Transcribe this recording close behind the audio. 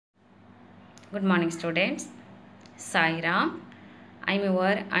Good morning, students. Sai Ram. I am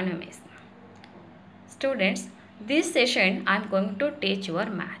your Anumis. Students, this session I am going to teach your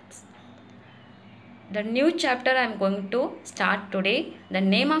maths. The new chapter I am going to start today. The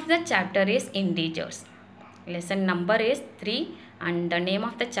name of the chapter is integers. Lesson number is 3 and the name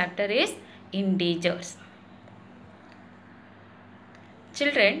of the chapter is integers.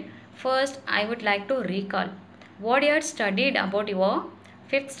 Children, first I would like to recall what you had studied about your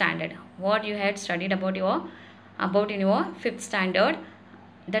 5th standard. What you had studied about in your 5th standard,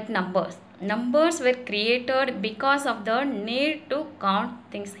 that numbers were created because of the need to count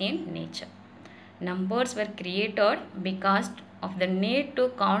things in nature. Numbers were created because of the need to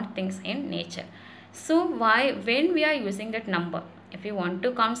count things in nature. So when we are using that number, if you want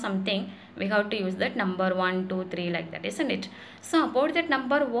to count something, we have to use that number 1, 2, 3 like that, isn't it? So about that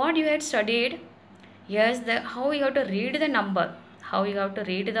number, what you had studied, yes, how you have to read the number,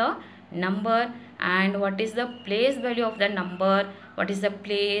 and what is the place value of the number, what is the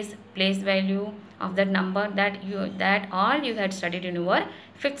place value of that number, that all you had studied in your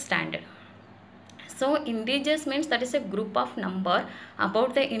 5th standard. So integers means that is a group of number.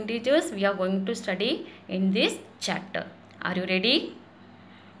 About the integers we are going to study in this chapter. Are you ready?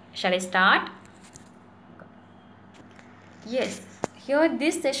 Shall I start? Yes, here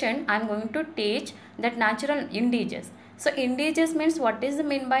this session I am going to teach that natural integers. So integers means what is the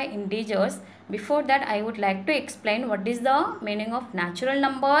mean by integers. Before that I would like to explain what is the meaning of natural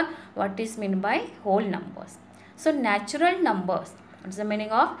number, what is mean by whole numbers. So natural numbers, what is the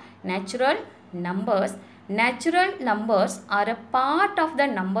meaning of natural numbers? Natural numbers are a part of the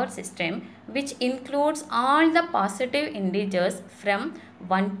number system which includes all the positive integers from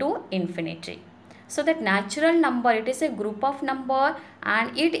 1 to infinity. So that natural number, it is a group of number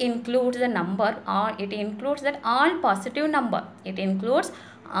and it includes the number, or it includes that all positive number. It includes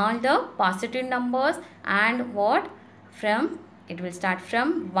all the positive numbers, and what from, it will start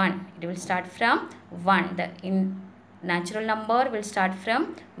from 1. It will start from 1. The natural number will start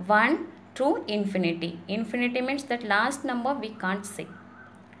from 1 to infinity. Infinity means that last number we can't see.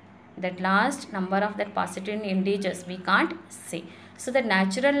 That last number of that positive integers we can't see. So the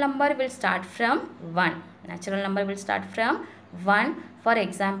natural number will start from 1. Natural number will start from 1. For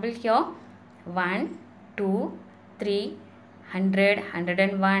example here, 1, 2, 3, 100,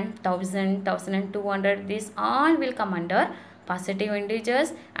 101, 1000, 1200. These all will come under positive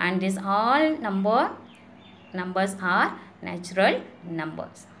integers, and these all numbers are natural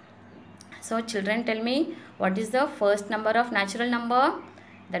numbers. So children, tell me, what is the first number of natural number?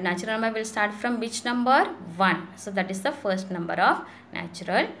 The natural number will start from which number? 1. So that is the first number of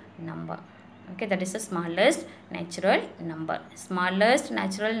natural number. Okay, that is the smallest natural number. Smallest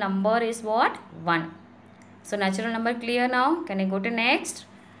natural number is what? 1. So natural number clear now. Can I go to next?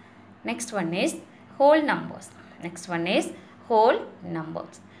 Next one is whole numbers. Next one is whole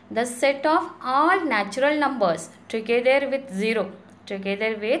numbers. The set of all natural numbers together with 0.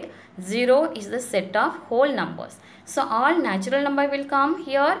 Together with 0 is the set of whole numbers. So all natural number will come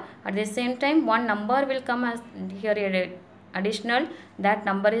here. At the same time, one number will come as here additional. That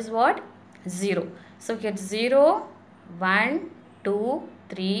number is what? 0. So here 0, 1, 2,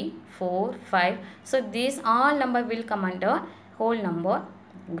 3, 4, 5. So these all number will come under whole number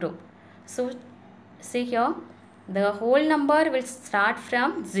group. So see here, the whole number will start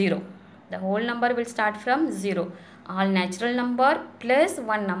from 0. The whole number will start from 0. All natural number plus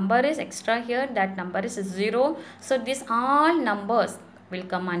one number is extra here, that number is 0. So these all numbers will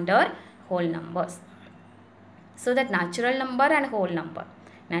come under whole numbers. So that natural number and whole number.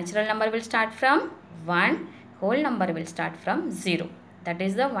 Natural number will start from 1, whole number will start from 0. That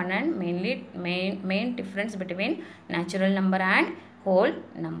is the one and main difference between natural number and whole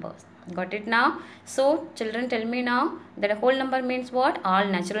numbers. Got it now? So children, tell me now that a whole number means what? All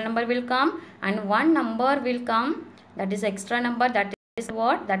natural number will come and one number will come, that is extra number, that is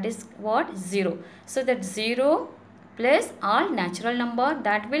what? That is what? 0. So that 0 plus all natural number,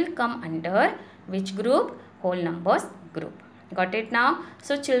 that will come under which group? Whole numbers group. Got it now?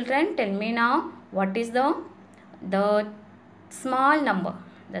 So children, tell me now, what is the small number?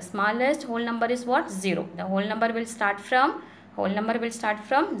 The smallest whole number is what? 0. The whole number will start from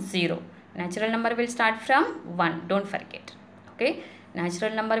 0. Natural number will start from 1. Don't forget. Okay.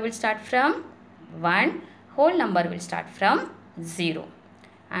 Natural number will start from 1. Whole number will start from 0.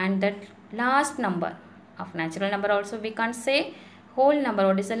 And that last number of natural number also we can't say. Whole number,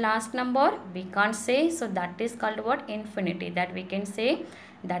 what is the last number? We can't say. So that is called what? Infinity. That we can say,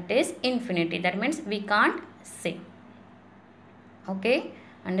 that is infinity. That means we can't say. Okay.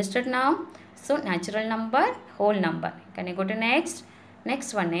 Understood now? So natural number, whole number. Can you go to next?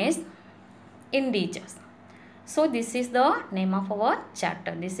 Next one is integers. So this is the name of our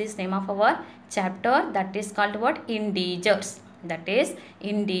chapter. This is name of our chapter, that is called what? Integers. That is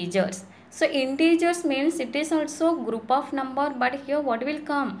integers. So integers means it is also group of number, but here what will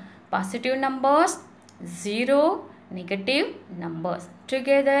come? Positive numbers, 0, negative numbers.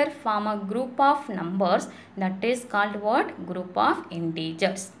 Together form a group of numbers, that is called what? Group of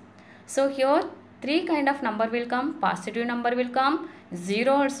integers. So here three kind of number will come. Positive number will come,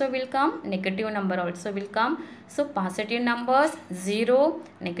 0 also will come, negative number also will come. So positive numbers, 0,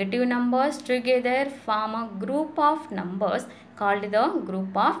 negative numbers together form a group of numbers called the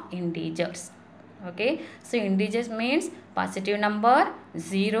group of integers. Okay, so integers means positive number,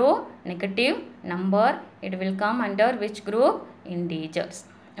 0, negative number. It will come under which group? Integers.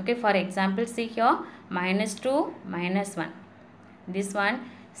 Okay, for example, see here -2, -1. This one,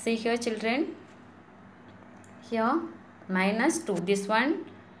 see here children, here -2, this one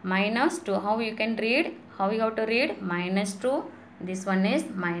 -2. How you can read? How you have to read? -2, this one is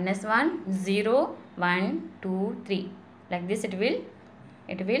 -1, 0, 1, 2, 3. Like this it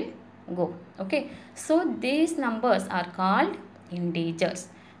will go. Okay, so these numbers are called integers.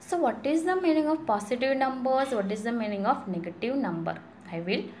 So what is the meaning of positive numbers? What is the meaning of negative number? I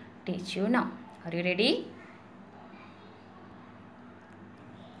will teach you now. Are you ready?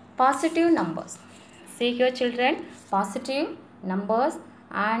 Positive numbers. See here children, positive numbers,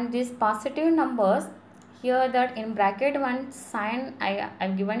 and these positive numbers, here that in bracket one sign I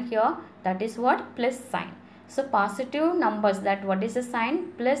have given here, that is what? Plus sign. So positive numbers, that what is the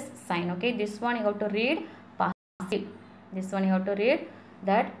sign? Plus sign. Okay, this one you have to read positive. This one you have to read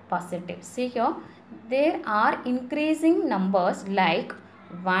that positive. See here, there are increasing numbers like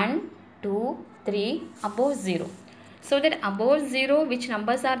 1, 2, 3 above 0. So that above 0, which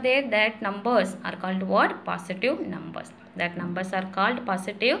numbers are there? That numbers are called what? Positive numbers. That numbers are called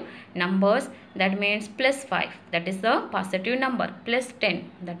positive numbers. That means plus 5, that is the positive number. Plus 10,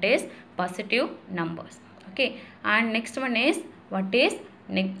 that is positive numbers. Okay, and next one is what is?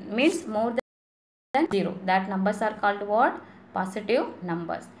 Means more than 0. That numbers are called what? Positive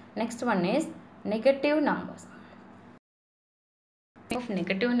numbers. Next one is negative numbers. Of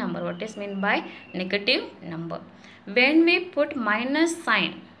negative number, what is meant by negative number? When we put minus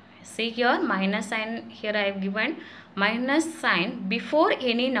sign, see here minus sign, here I have given minus sign before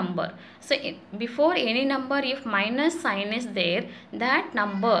any number. So before any number, if minus sign is there, that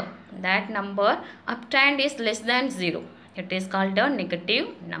number obtained is less than 0. It is called a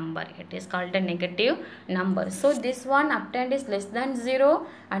negative number. It is called a negative number. So this one obtained is less than 0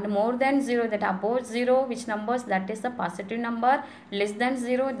 and more than 0, that above 0, which numbers? That is the positive number. Less than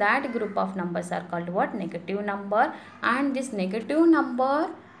 0, that group of numbers are called what? Negative number. And this negative number,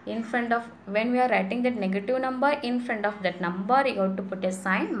 in front of, when we are writing that negative number, in front of that number you have to put a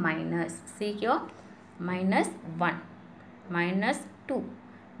sign minus. See here, -1, -2,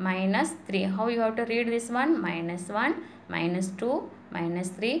 -3. How you have to read this one? -1, -2,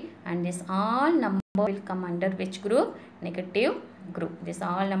 -3, and this all number will come under which group? Negative group. This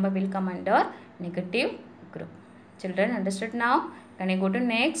all number will come under negative group. Children, understood now? Can I go to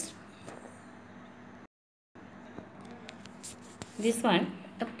next? This one,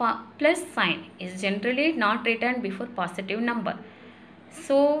 the plus sign is generally not written before positive number.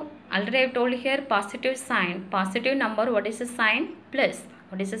 So already I have told here positive sign, positive number, what is the sign? Plus.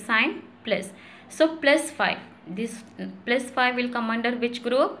 What is the sign? Plus. So plus 5. This plus 5 will come under which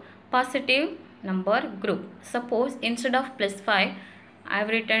group? Positive number group. Suppose instead of plus 5, I have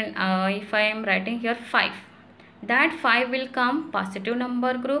written, if I am writing here 5, that 5 will come positive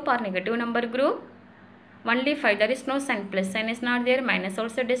number group or negative number group? Only 5. There is no sign. Plus sign is not there. Minus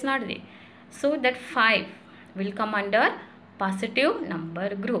also it is not there. So that 5 will come under positive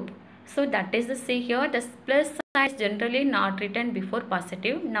number group. So that is the, see here, the plus sign is generally not written before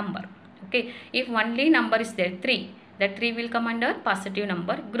positive number. Okay, if only number is there 3, that 3 will come under positive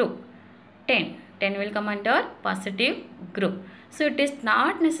number group. 10 will come under positive group. So it is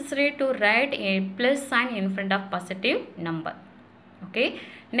not necessary to write a plus sign in front of positive number. Okay,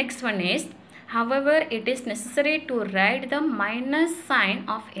 next one is, however, it is necessary to write the minus sign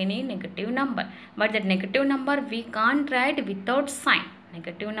of any negative number. But that negative number we can't write without sign.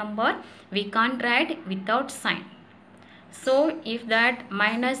 Negative number we can't write without sign. So if that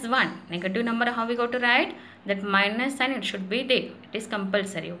 -1, negative number, how we go to write? That minus sign, it should be there. It is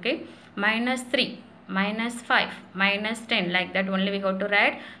compulsory. Okay. -3, -5, -10, like that only we go to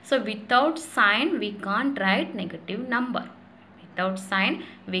write. So without sign we can't write negative number. Without sign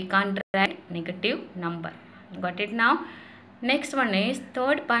we can't write negative number. Got it now? Next one is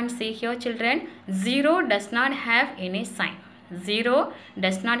third point. See here children, 0 does not have any sign. 0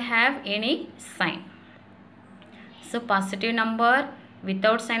 does not have any sign. So positive number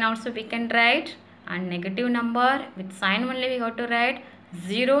without sign also we can write, and negative number with sign only we have to write.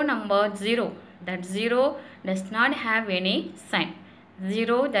 0 number 0, that 0 does not have any sign.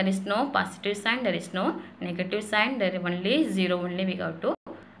 0, there is no positive sign, there is no negative sign, there is only 0 only we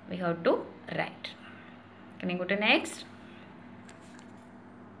have to write. Can you go to next?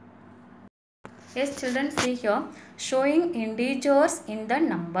 Yes children, see here, showing integers in the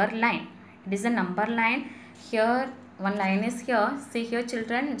number line. It is a number line. Here one line is here. See here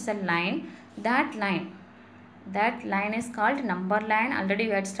children, it's a line. That line is called number line. Already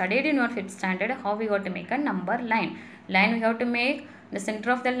we had studied in our 5th standard how we got to make a number line. Line we have to make, the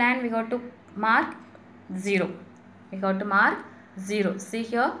center of the line we have to mark 0. We have to mark 0. See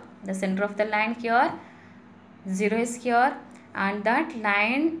here, the center of the line here, 0 is here, and that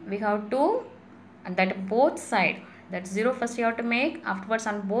line we have to, and that both side, that 0 first you have to make, afterwards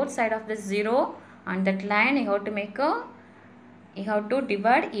on both side of the 0 and that line you have to make a, you have to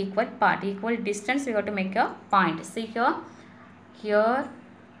divide equal part, equal distance you have to make a point. See here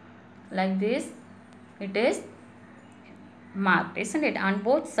like this it is marked, isn't it? On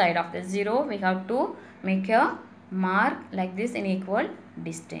both side of the 0 we have to make a mark like this in equal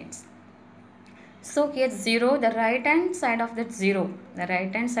distance. So here 0, the right hand side of that 0, the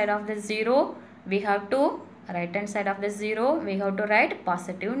right hand side of the 0 we have to, right hand side of the 0 we have to write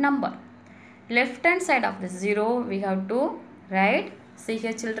positive number. Left hand side of the 0 we have to write, see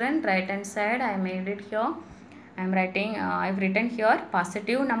here children, right hand side I made it here, I am writing, I've written here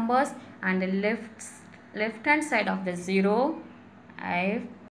positive numbers, and the left hand side of the 0 I've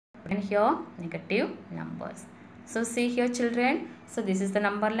written here negative numbers. So see here children, so this is the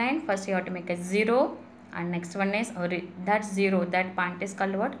number line. First you have to make a 0, and next one is that 0, that point is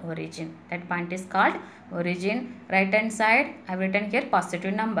called what? Origin. That point is called origin. Right hand side I have written here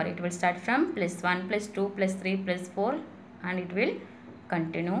positive number. It will start from +1, +2, +3, +4, and it will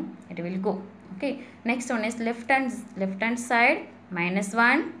continue, it will go. Okay, next one is left hand side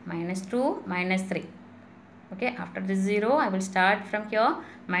 -1, -2, -3. Okay, after the 0 I will start from here,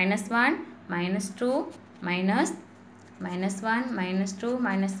 -1, -2, -1, -2,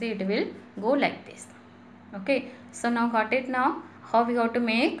 -3, it will go like this. Okay, so now got it. Now how we have to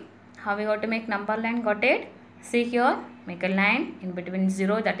make number line, got it? See here, make a line in between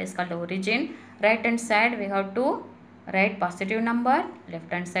 0, that is called origin. Right hand side we have to write positive number,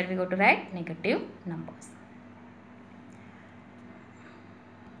 left hand side we have to write negative numbers.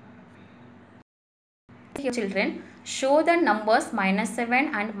 Here children, show the numbers -7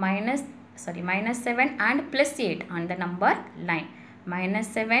 and -7 and +8 on the number line.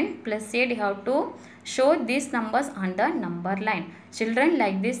 -7 +8 you have to show these numbers on the number line. Children,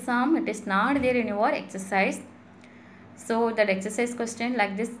 like this sum, it is not there in your exercise. So that exercise question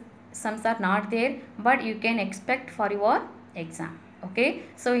like this sums are not there, but you can expect for your exam. Okay,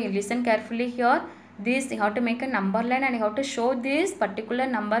 so you listen carefully here. This you have to make a number line and you have to show this particular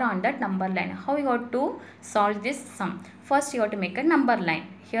number on that number line. How you have to solve this sum? First you have to make a number line.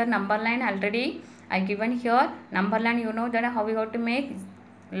 Here number line already I given here. Number line, you know that how you have to make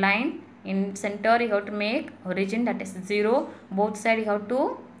line. In center you have to make origin, that is 0. Both side you have to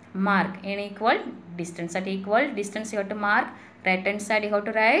mark in equal distance. At equal distance you have to mark. Right hand side you have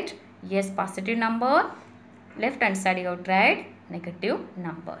to write yes positive number. Left hand side you have to write negative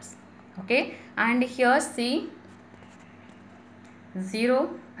numbers. Okay, and here see 0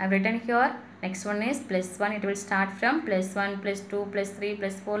 I have written here. Next one is +1. It will start from +1, +2, +3,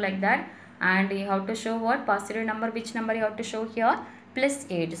 +4 like that. And you have to show what positive number, which number you have to show here?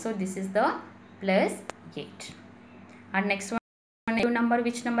 +8. So this is the +8. And next one, negative number,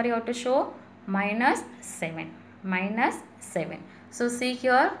 which number you have to show? -7. -7. So see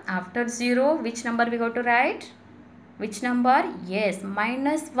here, after 0, which number we have to write? Which number? Yes,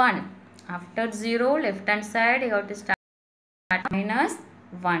 -1. After 0, left hand side you have to start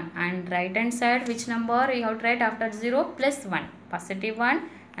 -1, and right hand side which number you have to write after 0? +1, positive 1,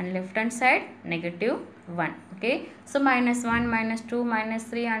 and left hand side -1. Okay, so -1, -2,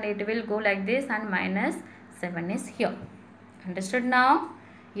 -3, and it will go like this, and -7 is here. Understood now?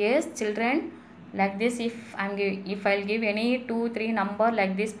 Yes children, like this, if I'll give any 2, 3 number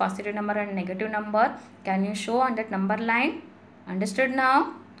like this, positive number and negative number, can you show on that number line? Understood now?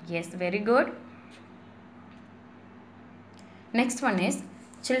 Yes, very good. Next one is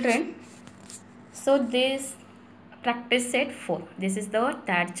children, so this practice set 4, this is the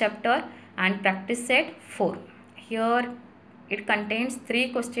 3rd chapter, and practice set 4. Here it contains 3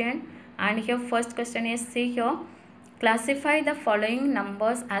 questions, and here first question is, see here, classify the following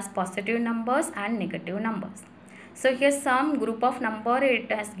numbers as positive numbers and negative numbers. So here some group of number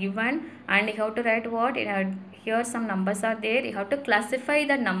it has given, and you have to write what here some numbers are there. You have to classify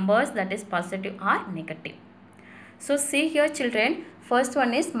the numbers that is positive or negative. So see here children, first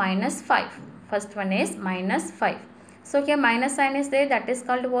one is minus 5. First one is minus 5. So here minus sign is there, that is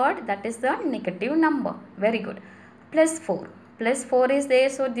called what? That is the negative number. Very good. Plus 4. Plus 4 is there,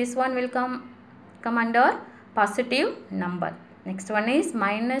 so this one will come under positive number. Next one is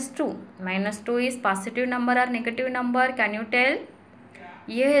minus 2. Minus 2 is positive number or negative number? Can you tell?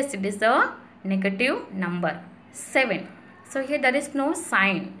 Yes, it is a negative number. 7. So here there is no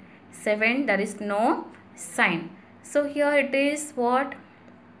sign. 7, there is no sign. So here it is what?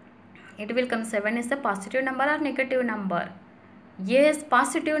 It will come 7 is a positive number or negative number? Yes,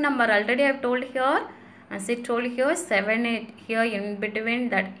 positive number. Already I have told here. As I told here, 7 here in between,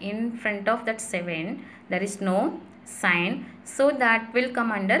 that in front of that 7 there is no sign. So that will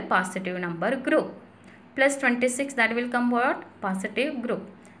come under positive number group. Plus 26, that will come what? Positive group.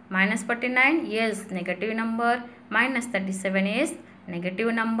 Minus 49, yes, negative number. Minus 37 is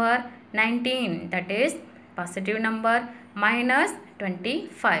negative number. 19, that is positive number. Minus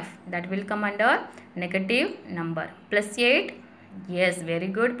 25, that will come under negative number. Plus 8, yes, very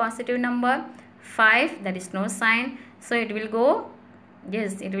good, positive number. 5, there is no sign, so it will go,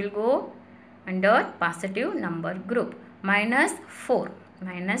 yes, it will go under positive number group. Minus 4,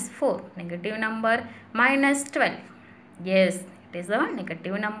 negative number. Minus 12, yes, it is a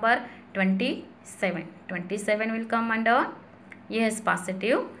negative number. 27, 27 will come under, yes,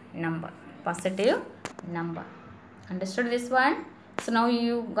 positive number. Understood this one? So now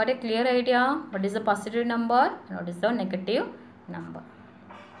you got a clear idea what is the positive number and what is the negative number.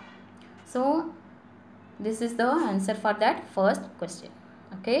 So this is the answer for that first question.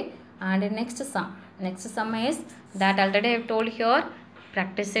 Okay, and next sum. Next sum is that already I have told here.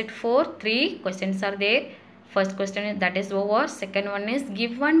 Practice it for 3 questions are there. First question is that is over. Second one is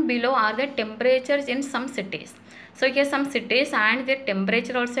given below are the temperatures in some cities. So here some cities and their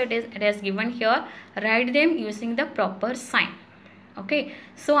temperature also it is given here. Write them using the proper sign. Okay,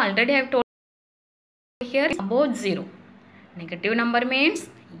 so already I have told here above 0. Negative number means,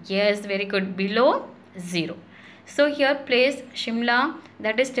 yes, very good, below 0. So here place Shimla,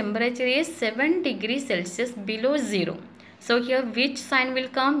 that is temperature is 7 degrees Celsius below 0. So here which sign will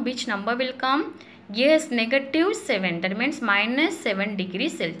come, which number will come? Yes, negative 7, that means minus 7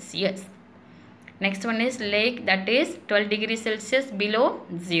 degrees Celsius. Next one is lake, that is 12 degrees Celsius below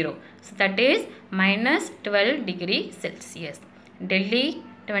 0. So that is minus 12 degrees Celsius. Delhi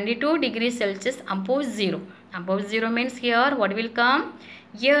 22 degrees Celsius above 0. Above 0 means here what will come?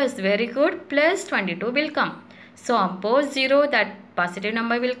 Yes, very good, plus 22 will come. So above 0 that positive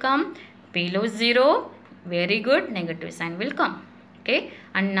number will come. Below 0, very good, negative sign will come. Okay,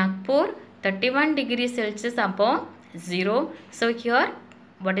 and Nagpur 31 degrees Celsius above 0. So here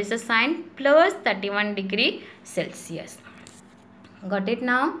what is the sign? Plus 31 degree Celsius. Got it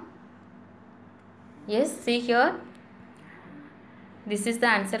now? Yes, see here. This is the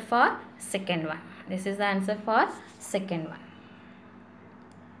answer for second one. This is the answer for second one.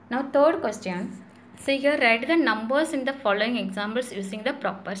 Now third question. See here, write the numbers in the following examples using the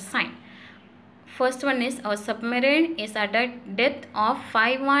proper sign. First one is a submarine is at a depth of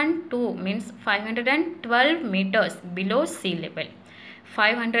 512 means 512 meters below sea level.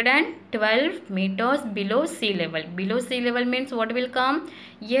 512 meters below sea level. Below sea level means what will come?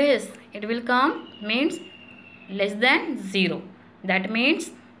 Yes, it will come means less than 0. That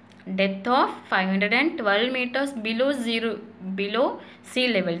means depth of 512 meters below sea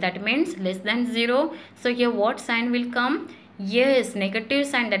level. That means less than 0. So here what sign will come? Yes, negative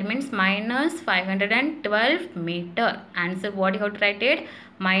sign, that means minus 512 meter. Answer what you have to write it?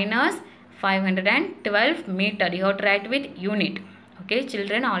 Minus 512 meter. You have to write with unit. Okay,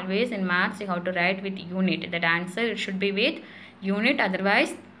 children, always in maths you have to write with unit. That answer it should be with unit,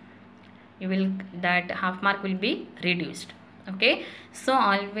 otherwise you will that half mark will be reduced. Okay, so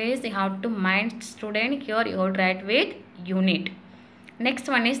always you have to mind student, here you have to write with unit. Next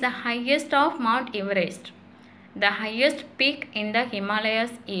one is the highest of Mount Everest. The highest peak in the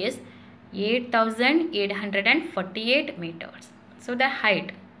Himalayas is 8,848 meters. So the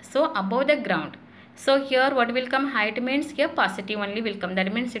height, so above the ground. So here what will come? Height means here positive only will come.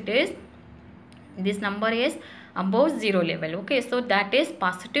 That means it is, this number is above 0 level. Okay, so that is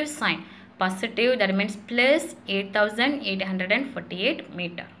positive sign. Positive, that means plus 8,848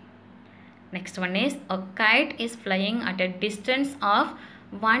 meter. Next one is a kite is flying at a distance of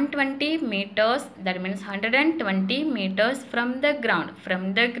 120 meters, that means 120 meters from the ground.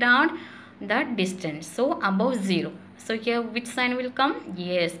 From the ground, that distance, so above 0. So here which sign will come?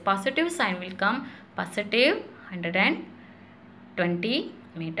 Yes, positive sign will come. Positive 120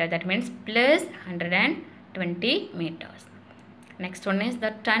 meter. That means plus 120 meters. Next one is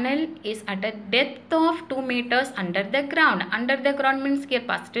the tunnel is at a depth of 2 meters under the ground. Under the ground means here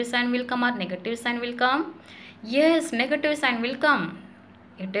positive sign will come or negative sign will come. Yes, negative sign will come.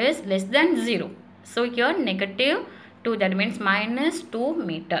 It is less than 0. So here negative 2, that means minus 2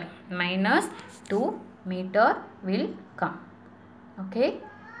 meter. Minus 2 meter will come. Okay.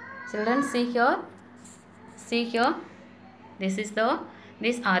 Children, see here. See here. These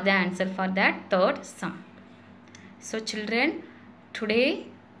are the answer for that third sum. So children, today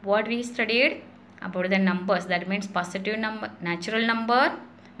what we studied about the numbers, that means positive number, natural number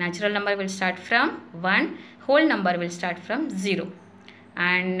will start from 1, whole number will start from 0.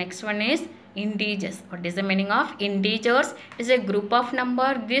 And next one is integers. What is the meaning of integers? It is a group of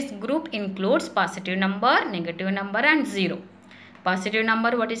number. This group includes positive number, negative number and 0. Positive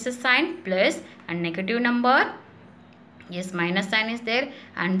number, what is the sign? Plus. And negative number, yes, minus sign is there.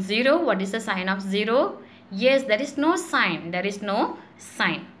 And 0, what is the sign of 0? Yes, there is no sign. There is no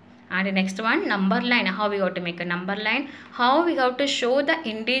sign. And the next one, number line. How we have to make a number line? How we have to show the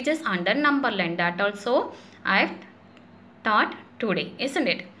integers on the number line? That also I have taught today, isn't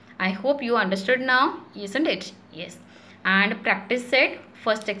it? I hope you understood now, isn't it? Yes. And practice set,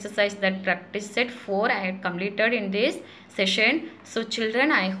 first exercise, that practice set 4 I had completed in this session. So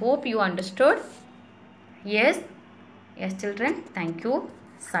children, I hope you understood. Yes. Yes children. Thank you.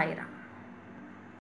 Sai Ram.